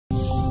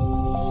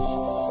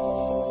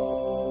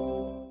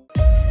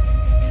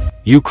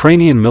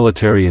Ukrainian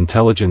military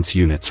intelligence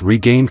units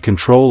regained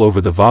control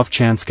over the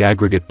Vovchansk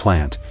Aggregate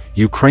Plant,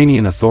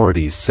 Ukrainian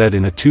authorities said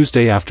in a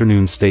Tuesday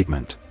afternoon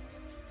statement.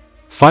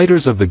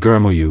 Fighters of the GUR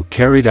MOU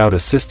carried out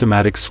a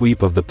systematic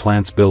sweep of the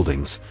plant's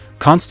buildings,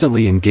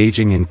 constantly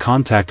engaging in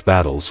contact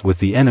battles with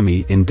the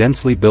enemy in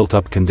densely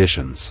built-up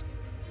conditions.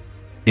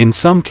 In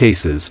some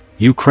cases,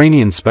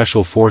 Ukrainian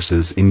special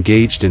forces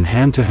engaged in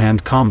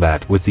hand-to-hand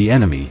combat with the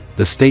enemy,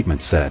 the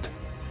statement said.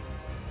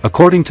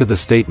 According to the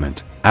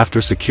statement,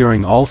 after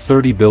securing all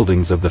 30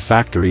 buildings of the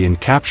factory and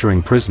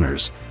capturing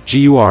prisoners,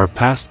 GUR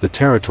passed the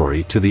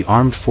territory to the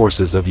armed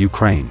forces of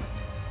Ukraine.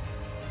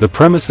 The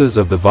premises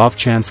of the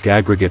Vovchansk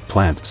Aggregate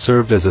Plant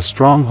served as a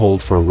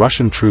stronghold for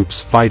Russian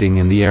troops fighting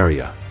in the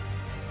area.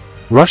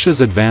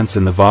 Russia's advance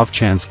in the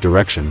Vovchansk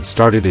direction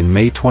started in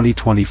May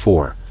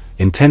 2024,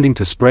 intending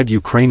to spread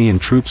Ukrainian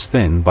troops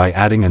thin by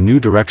adding a new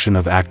direction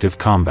of active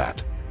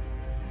combat.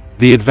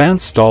 The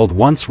advance stalled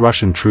once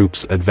Russian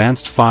troops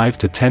advanced 5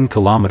 to 10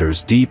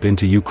 kilometers deep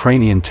into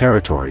Ukrainian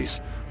territories,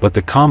 but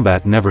the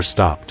combat never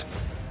stopped.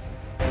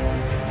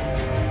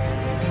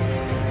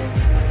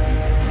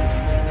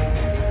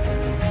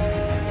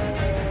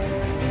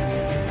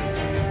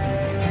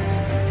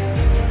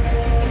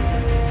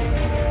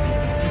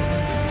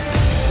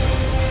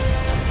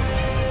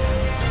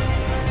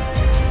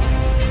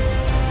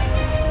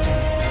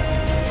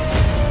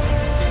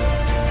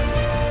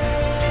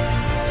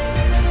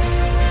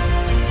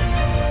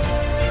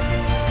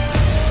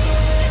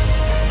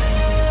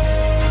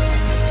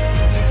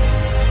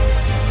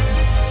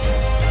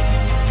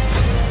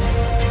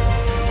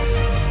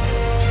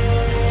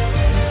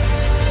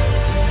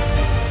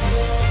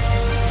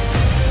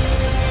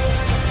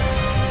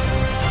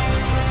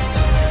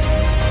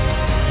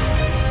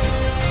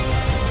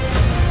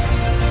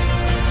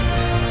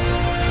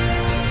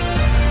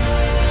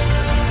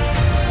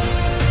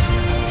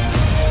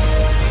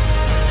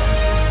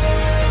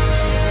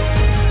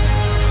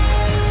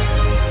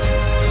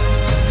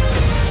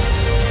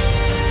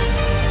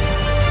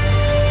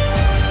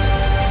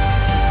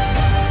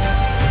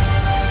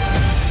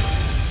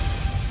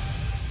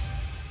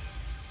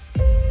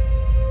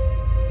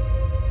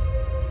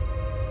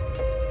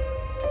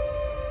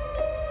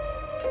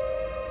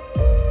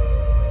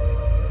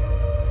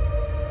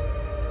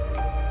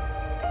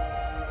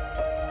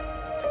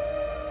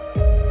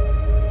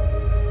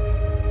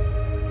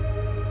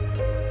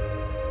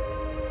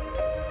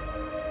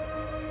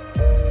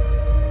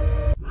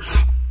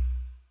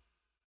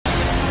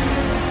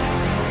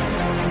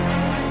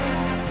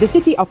 The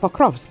city of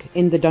Pokrovsk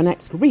in the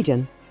Donetsk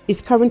region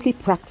is currently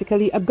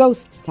practically a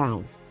ghost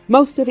town.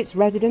 Most of its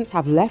residents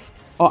have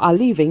left or are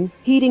leaving,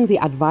 heeding the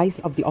advice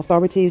of the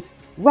authorities,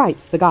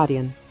 writes The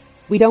Guardian.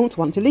 We don't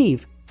want to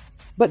leave.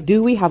 But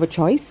do we have a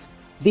choice?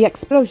 The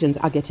explosions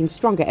are getting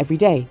stronger every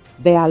day.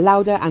 They are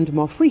louder and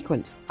more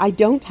frequent. I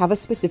don't have a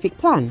specific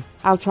plan.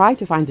 I'll try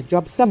to find a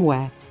job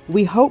somewhere.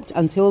 We hoped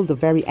until the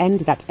very end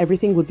that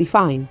everything would be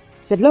fine,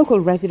 said local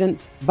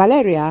resident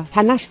Valeria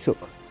Panashchuk.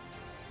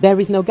 There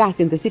is no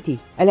gas in the city.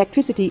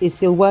 Electricity is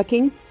still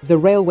working. The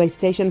railway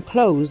station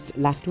closed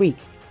last week,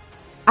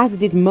 as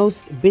did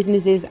most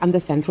businesses and the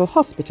central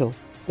hospital.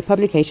 The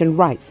publication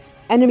writes,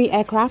 enemy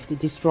aircraft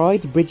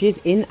destroyed bridges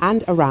in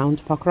and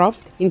around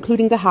Pokrovsk,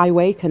 including the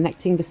highway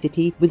connecting the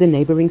city with the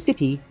neighboring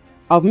city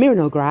of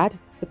Mirnograd.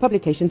 The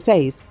publication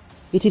says,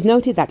 it is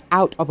noted that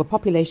out of a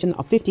population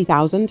of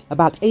 50,000,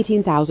 about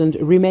 18,000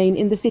 remain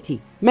in the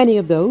city. Many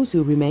of those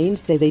who remained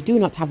say they do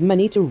not have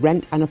money to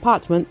rent an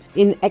apartment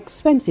in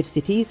expensive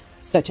cities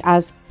such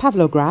as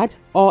Pavlograd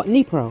or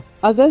Dnipro.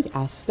 Others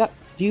are stuck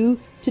due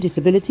to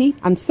disability,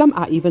 and some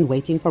are even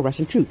waiting for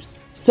Russian troops.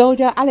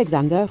 Soldier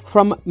Alexander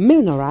from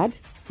Mirnorad,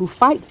 who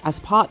fights as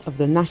part of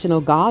the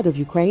National Guard of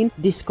Ukraine,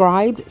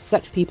 described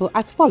such people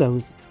as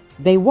follows.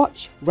 They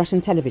watch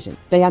Russian television.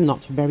 They are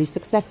not very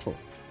successful.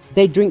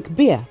 They drink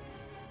beer,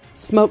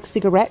 smoke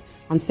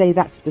cigarettes, and say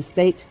that the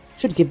state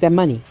should give them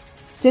money.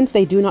 Since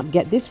they do not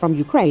get this from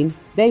Ukraine,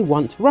 they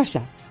want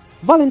Russia.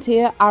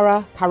 Volunteer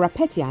Ara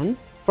Karapetyan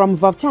from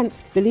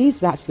Vovchansk believes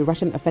that the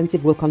Russian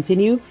offensive will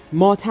continue,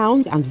 more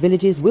towns and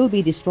villages will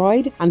be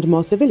destroyed, and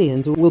more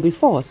civilians will be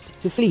forced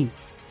to flee.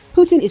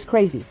 Putin is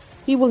crazy.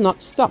 He will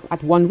not stop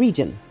at one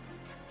region.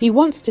 He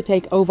wants to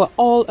take over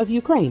all of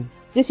Ukraine.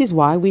 This is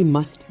why we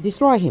must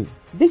destroy him.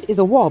 This is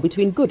a war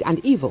between good and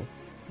evil.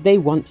 They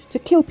want to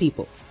kill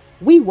people.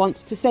 We want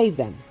to save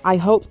them. I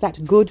hope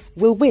that good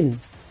will win,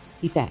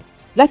 he said.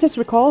 Let us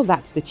recall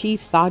that the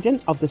chief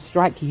sergeant of the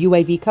strike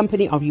UAV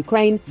company of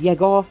Ukraine,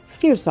 Yegor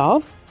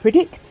Firsov,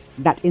 predicts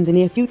that in the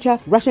near future,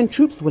 Russian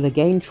troops will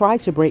again try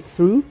to break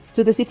through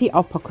to the city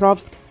of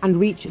Pokrovsk and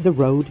reach the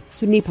road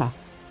to Dnieper.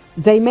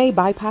 They may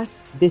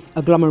bypass this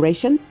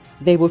agglomeration.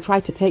 They will try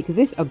to take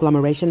this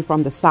agglomeration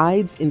from the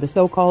sides in the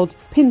so-called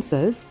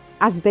pincers,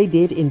 as they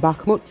did in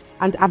Bakhmut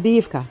and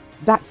Avdiivka.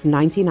 That's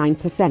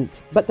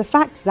 99%. But the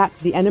fact that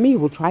the enemy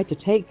will try to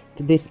take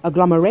this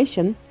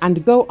agglomeration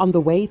and go on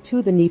the way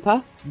to the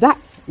Dnieper,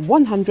 that's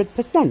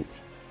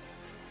 100%.